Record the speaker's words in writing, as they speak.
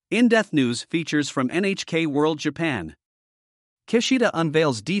In-depth news features from NHK World Japan. Kishida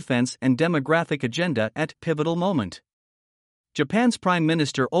unveils defense and demographic agenda at pivotal moment. Japan's Prime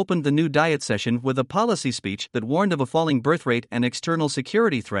Minister opened the new Diet session with a policy speech that warned of a falling birth rate and external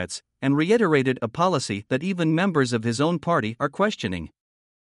security threats, and reiterated a policy that even members of his own party are questioning.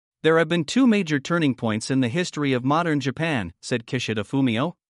 There have been two major turning points in the history of modern Japan, said Kishida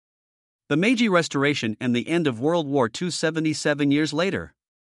Fumio. The Meiji Restoration and the end of World War II 77 years later.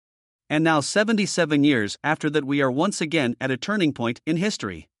 And now 77 years after that we are once again at a turning point in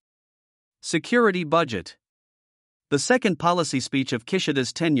history. Security budget. The second policy speech of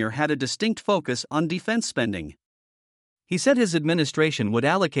Kishida's tenure had a distinct focus on defense spending. He said his administration would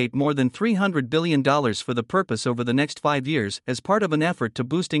allocate more than $300 billion for the purpose over the next 5 years as part of an effort to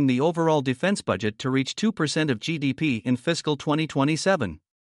boosting the overall defense budget to reach 2% of GDP in fiscal 2027.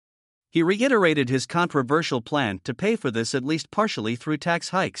 He reiterated his controversial plan to pay for this at least partially through tax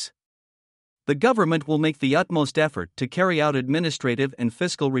hikes. The government will make the utmost effort to carry out administrative and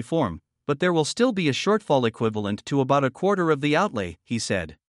fiscal reform, but there will still be a shortfall equivalent to about a quarter of the outlay, he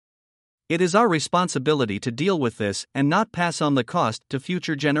said. It is our responsibility to deal with this and not pass on the cost to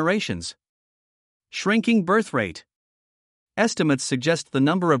future generations. Shrinking birth rate. Estimates suggest the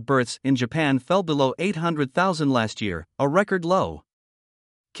number of births in Japan fell below 800,000 last year, a record low.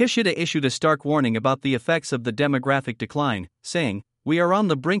 Kishida issued a stark warning about the effects of the demographic decline, saying, "We are on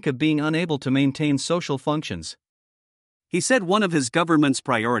the brink of being unable to maintain social functions." He said one of his government's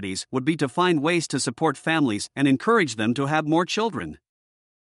priorities would be to find ways to support families and encourage them to have more children.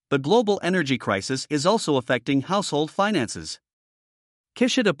 The global energy crisis is also affecting household finances.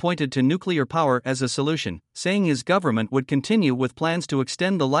 Kishida pointed to nuclear power as a solution, saying his government would continue with plans to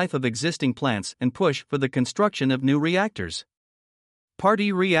extend the life of existing plants and push for the construction of new reactors.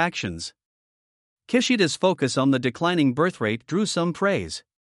 Party reactions. Kishida's focus on the declining birth rate drew some praise.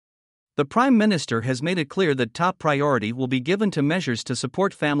 The Prime Minister has made it clear that top priority will be given to measures to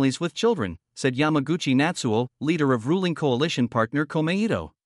support families with children, said Yamaguchi Natsuo, leader of ruling coalition partner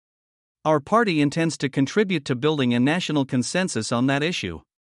Komeito. Our party intends to contribute to building a national consensus on that issue.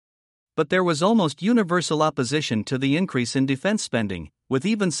 But there was almost universal opposition to the increase in defense spending, with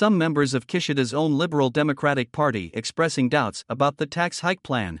even some members of Kishida's own Liberal Democratic Party expressing doubts about the tax hike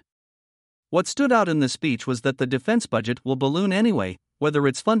plan. What stood out in the speech was that the defense budget will balloon anyway, whether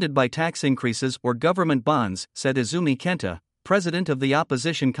it's funded by tax increases or government bonds, said Izumi Kenta, president of the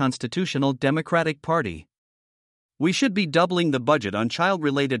opposition Constitutional Democratic Party. We should be doubling the budget on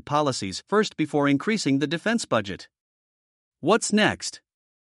child-related policies first before increasing the defense budget. What's next?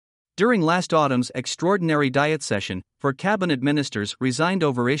 During last autumn's extraordinary Diet session, 4 cabinet ministers resigned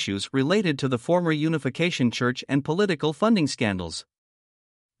over issues related to the former Unification Church and political funding scandals.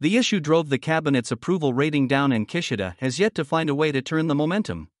 The issue drove the cabinet's approval rating down, and Kishida has yet to find a way to turn the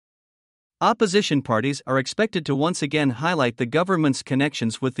momentum. Opposition parties are expected to once again highlight the government's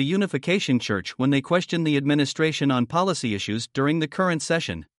connections with the Unification Church when they question the administration on policy issues during the current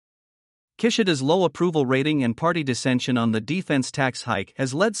session. Kishida's low approval rating and party dissension on the defense tax hike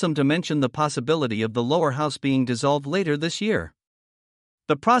has led some to mention the possibility of the lower house being dissolved later this year.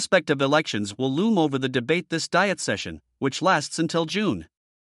 The prospect of elections will loom over the debate this Diet session, which lasts until June.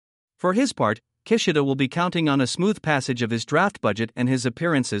 For his part, Kishida will be counting on a smooth passage of his draft budget and his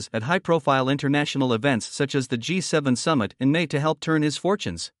appearances at high-profile international events such as the G7 summit in May to help turn his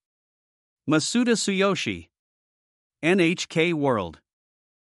fortunes. Masuda Tsuyoshi, NHK World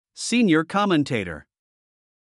Senior Commentator.